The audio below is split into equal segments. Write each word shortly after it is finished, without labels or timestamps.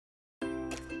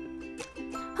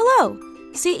Hello,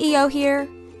 CEO here.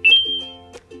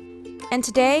 And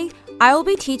today, I will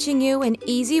be teaching you an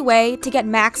easy way to get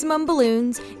maximum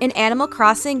balloons in Animal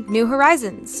Crossing New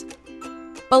Horizons.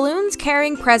 Balloons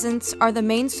carrying presents are the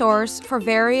main source for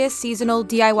various seasonal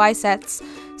DIY sets,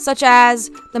 such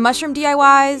as the Mushroom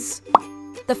DIYs,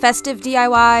 the Festive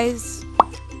DIYs,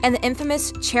 and the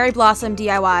infamous Cherry Blossom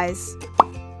DIYs.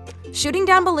 Shooting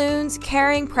down balloons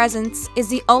carrying presents is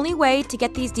the only way to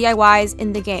get these DIYs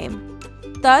in the game.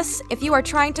 Thus, if you are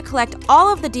trying to collect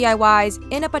all of the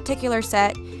DIYs in a particular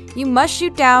set, you must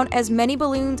shoot down as many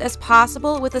balloons as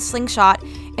possible with a slingshot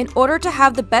in order to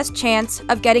have the best chance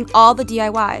of getting all the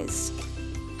DIYs.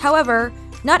 However,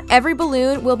 not every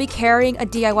balloon will be carrying a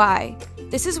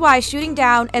DIY. This is why shooting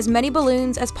down as many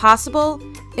balloons as possible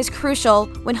is crucial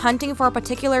when hunting for a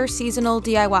particular seasonal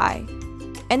DIY.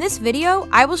 In this video,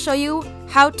 I will show you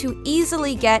how to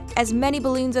easily get as many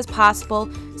balloons as possible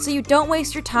so you don't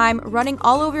waste your time running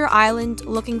all over your island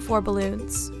looking for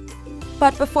balloons.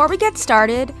 But before we get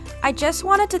started, I just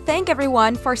wanted to thank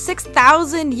everyone for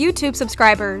 6,000 YouTube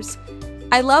subscribers.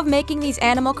 I love making these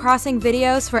Animal Crossing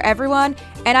videos for everyone,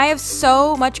 and I have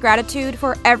so much gratitude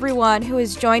for everyone who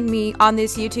has joined me on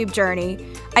this YouTube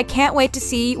journey. I can't wait to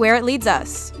see where it leads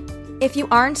us. If you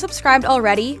aren't subscribed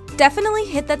already, definitely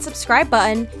hit that subscribe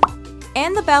button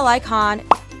and the bell icon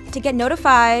to get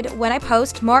notified when I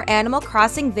post more Animal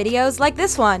Crossing videos like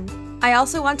this one. I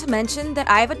also want to mention that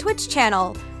I have a Twitch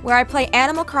channel where I play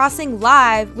Animal Crossing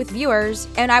live with viewers,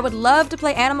 and I would love to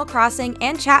play Animal Crossing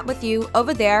and chat with you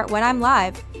over there when I'm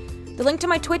live. The link to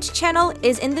my Twitch channel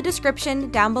is in the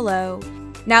description down below.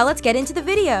 Now let's get into the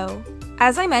video.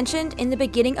 As I mentioned in the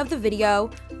beginning of the video,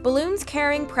 balloons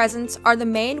carrying presents are the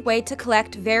main way to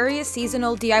collect various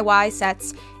seasonal DIY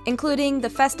sets, including the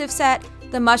Festive set,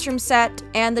 the Mushroom set,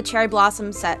 and the Cherry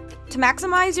Blossom set. To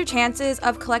maximize your chances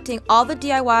of collecting all the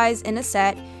DIYs in a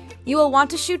set, you will want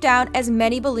to shoot down as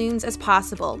many balloons as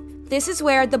possible. This is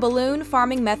where the balloon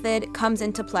farming method comes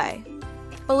into play.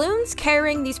 Balloons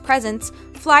carrying these presents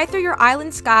fly through your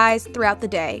island skies throughout the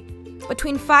day.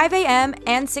 Between 5 AM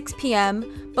and 6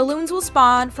 PM, balloons will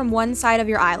spawn from one side of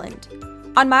your island.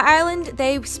 On my island,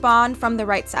 they spawn from the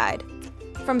right side.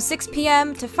 From 6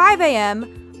 PM to 5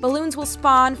 AM, balloons will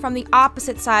spawn from the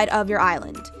opposite side of your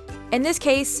island. In this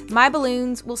case, my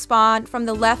balloons will spawn from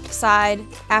the left side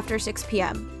after 6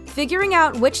 PM. Figuring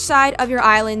out which side of your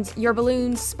island your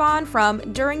balloons spawn from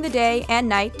during the day and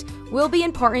night will be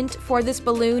important for this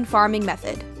balloon farming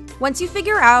method. Once you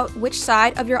figure out which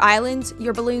side of your island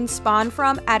your balloons spawn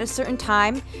from at a certain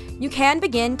time, you can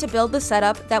begin to build the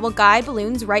setup that will guide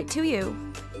balloons right to you.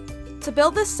 To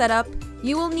build this setup,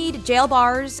 you will need jail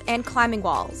bars and climbing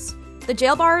walls. The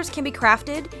jail bars can be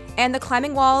crafted, and the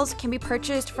climbing walls can be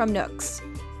purchased from Nooks.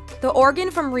 The organ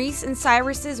from Reese and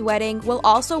Cyrus's wedding will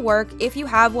also work if you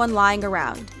have one lying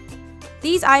around.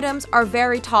 These items are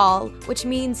very tall, which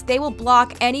means they will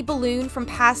block any balloon from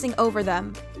passing over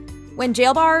them. When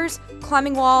jail bars,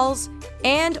 climbing walls,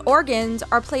 and organs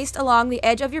are placed along the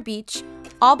edge of your beach,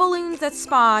 all balloons that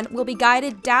spawn will be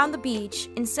guided down the beach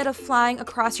instead of flying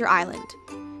across your island.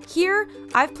 Here,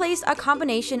 I've placed a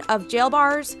combination of jail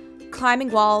bars,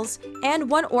 climbing walls, and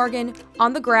one organ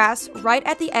on the grass right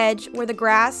at the edge where the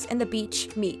grass and the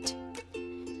beach meet.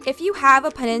 If you have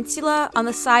a peninsula on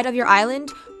the side of your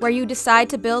island where you decide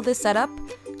to build this setup,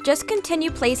 just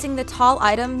continue placing the tall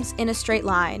items in a straight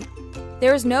line.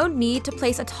 There is no need to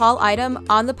place a tall item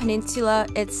on the peninsula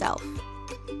itself.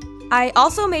 I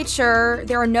also made sure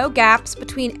there are no gaps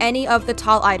between any of the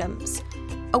tall items.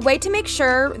 A way to make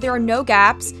sure there are no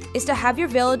gaps is to have your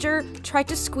villager try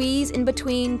to squeeze in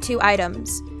between two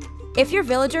items. If your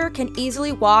villager can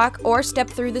easily walk or step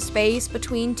through the space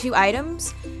between two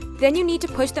items, then you need to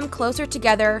push them closer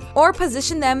together or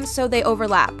position them so they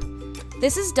overlap.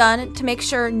 This is done to make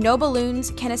sure no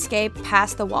balloons can escape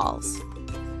past the walls.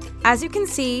 As you can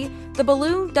see, the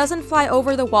balloon doesn't fly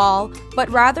over the wall, but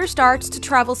rather starts to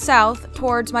travel south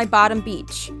towards my bottom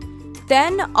beach.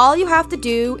 Then, all you have to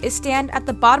do is stand at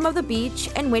the bottom of the beach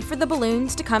and wait for the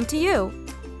balloons to come to you.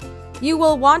 You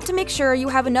will want to make sure you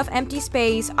have enough empty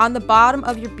space on the bottom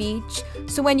of your beach,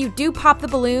 so when you do pop the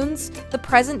balloons, the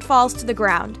present falls to the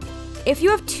ground. If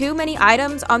you have too many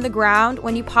items on the ground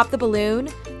when you pop the balloon,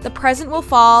 the present will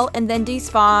fall and then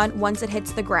despawn once it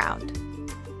hits the ground.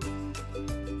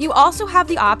 You also have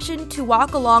the option to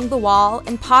walk along the wall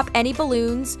and pop any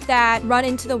balloons that run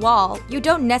into the wall. You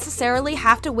don't necessarily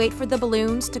have to wait for the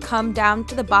balloons to come down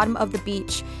to the bottom of the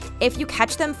beach. If you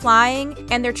catch them flying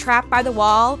and they're trapped by the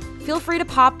wall, feel free to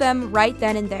pop them right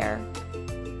then and there.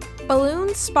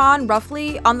 Balloons spawn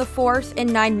roughly on the 4th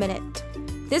and 9th minute.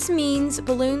 This means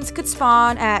balloons could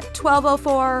spawn at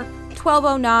 12:04,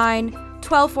 1209,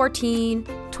 1214,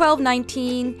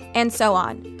 1219, and so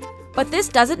on. But this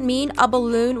doesn't mean a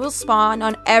balloon will spawn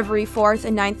on every 4th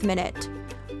and 9th minute.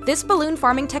 This balloon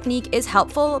farming technique is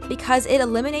helpful because it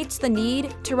eliminates the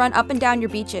need to run up and down your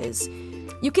beaches.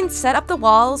 You can set up the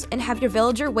walls and have your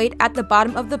villager wait at the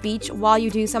bottom of the beach while you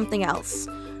do something else.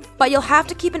 But you'll have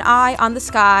to keep an eye on the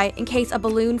sky in case a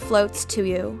balloon floats to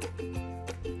you.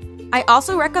 I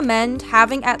also recommend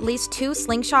having at least 2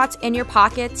 slingshots in your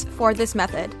pockets for this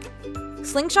method.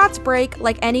 Slingshots break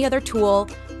like any other tool,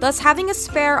 thus having a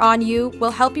spare on you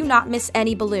will help you not miss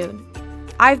any balloon.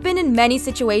 I've been in many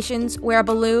situations where a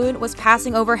balloon was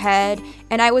passing overhead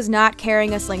and I was not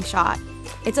carrying a slingshot.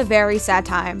 It's a very sad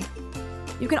time.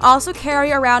 You can also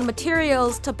carry around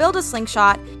materials to build a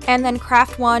slingshot and then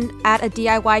craft one at a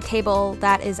DIY table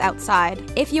that is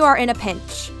outside if you are in a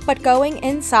pinch. But going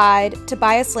inside to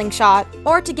buy a slingshot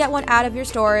or to get one out of your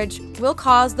storage will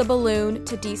cause the balloon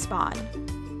to despawn.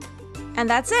 And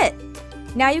that's it!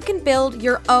 Now you can build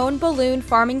your own balloon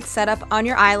farming setup on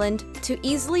your island to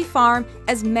easily farm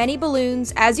as many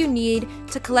balloons as you need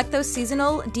to collect those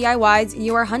seasonal DIYs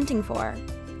you are hunting for.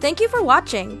 Thank you for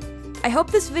watching! I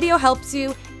hope this video helps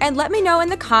you, and let me know in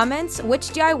the comments which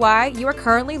DIY you are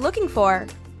currently looking for.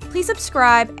 Please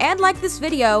subscribe and like this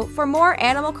video for more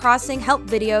Animal Crossing help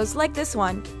videos like this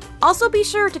one. Also be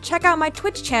sure to check out my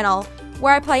Twitch channel,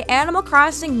 where I play Animal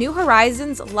Crossing New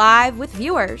Horizons live with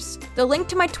viewers. The link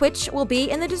to my Twitch will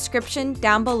be in the description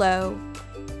down below.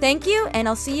 Thank you, and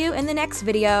I'll see you in the next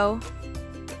video.